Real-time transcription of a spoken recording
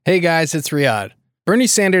Hey guys, it's Riyadh. Bernie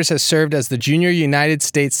Sanders has served as the junior United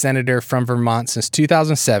States Senator from Vermont since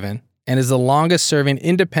 2007 and is the longest serving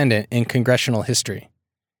independent in congressional history.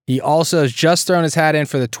 He also has just thrown his hat in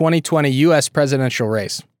for the 2020 U.S. presidential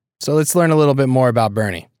race. So let's learn a little bit more about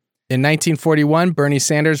Bernie. In 1941, Bernie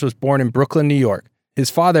Sanders was born in Brooklyn, New York. His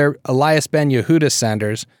father, Elias ben Yehuda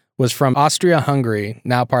Sanders, was from Austria-Hungary,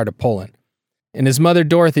 now part of Poland. And his mother,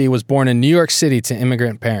 Dorothy, was born in New York City to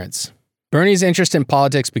immigrant parents. Bernie's interest in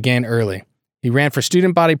politics began early. He ran for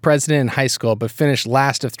student body president in high school, but finished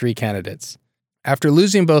last of three candidates. After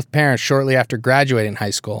losing both parents shortly after graduating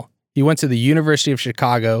high school, he went to the University of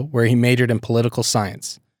Chicago, where he majored in political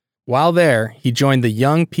science. While there, he joined the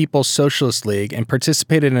Young People's Socialist League and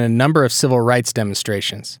participated in a number of civil rights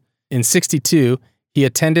demonstrations. In '62, he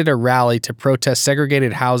attended a rally to protest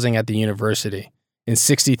segregated housing at the university. In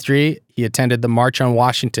 '63, he attended the March on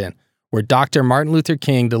Washington, where Dr. Martin Luther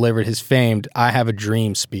King delivered his famed "I Have a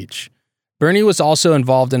Dream" speech. Bernie was also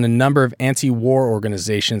involved in a number of anti-war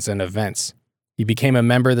organizations and events. He became a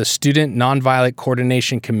member of the Student Nonviolent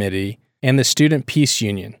Coordination Committee and the Student Peace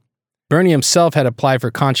Union. Bernie himself had applied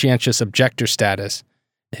for conscientious objector status.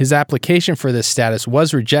 His application for this status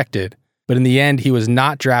was rejected, but in the end he was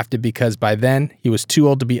not drafted because by then he was too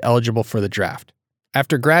old to be eligible for the draft.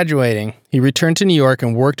 After graduating, he returned to New York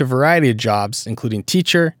and worked a variety of jobs, including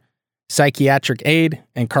teacher, psychiatric aide,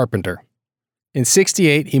 and carpenter. In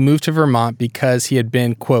 '68, he moved to Vermont because he had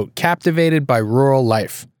been, quote, captivated by rural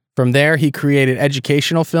life. From there, he created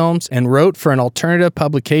educational films and wrote for an alternative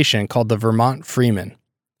publication called the Vermont Freeman.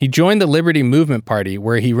 He joined the Liberty Movement Party,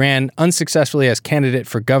 where he ran unsuccessfully as candidate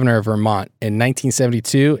for governor of Vermont in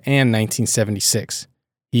 1972 and 1976.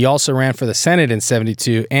 He also ran for the Senate in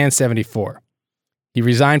 '72 and '74. He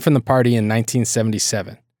resigned from the party in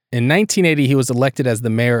 1977. In 1980, he was elected as the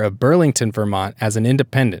mayor of Burlington, Vermont, as an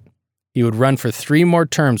independent. He would run for 3 more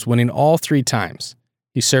terms, winning all 3 times.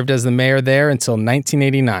 He served as the mayor there until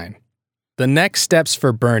 1989. The next steps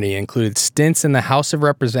for Bernie included stints in the House of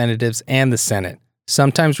Representatives and the Senate,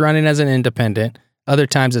 sometimes running as an independent, other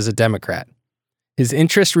times as a Democrat. His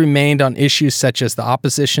interest remained on issues such as the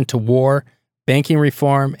opposition to war, banking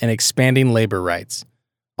reform, and expanding labor rights.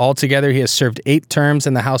 Altogether, he has served 8 terms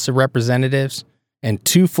in the House of Representatives and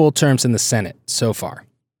 2 full terms in the Senate so far.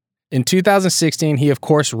 In 2016, he of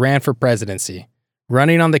course ran for presidency.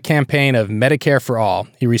 Running on the campaign of Medicare for All,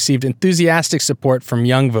 he received enthusiastic support from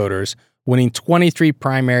young voters, winning 23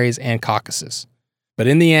 primaries and caucuses. But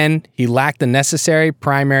in the end, he lacked the necessary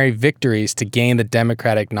primary victories to gain the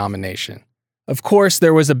Democratic nomination. Of course,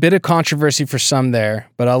 there was a bit of controversy for some there,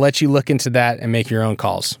 but I'll let you look into that and make your own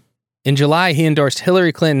calls. In July, he endorsed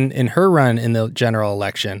Hillary Clinton in her run in the general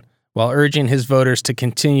election, while urging his voters to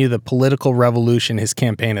continue the political revolution his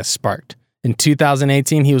campaign has sparked. In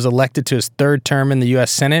 2018, he was elected to his 3rd term in the U.S.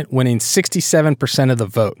 Senate, winning 67% of the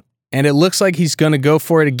vote. And it looks like he's going to go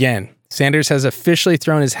for it again. Sanders has officially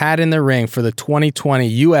thrown his hat in the ring for the 2020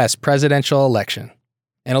 U.S. presidential election.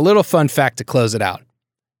 And a little fun fact to close it out.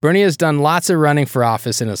 Bernie has done lots of running for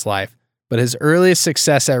office in his life, but his earliest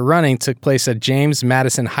success at running took place at James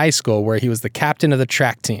Madison High School, where he was the captain of the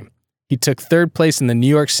track team. He took 3rd place in the New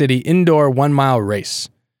York City indoor 1-mile race.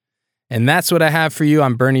 And that's what I have for you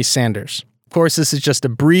on Bernie Sanders. Of course, this is just a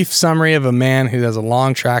brief summary of a man who has a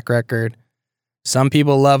long track record. Some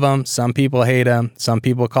people love him, some people hate him, some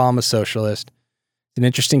people call him a socialist. It's an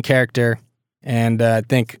interesting character, and I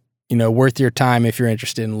think, worth your time if you're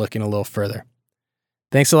interested in looking a little further.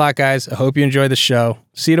 Thanks a lot, guys. I hope you enjoyed the show.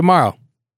 See you tomorrow.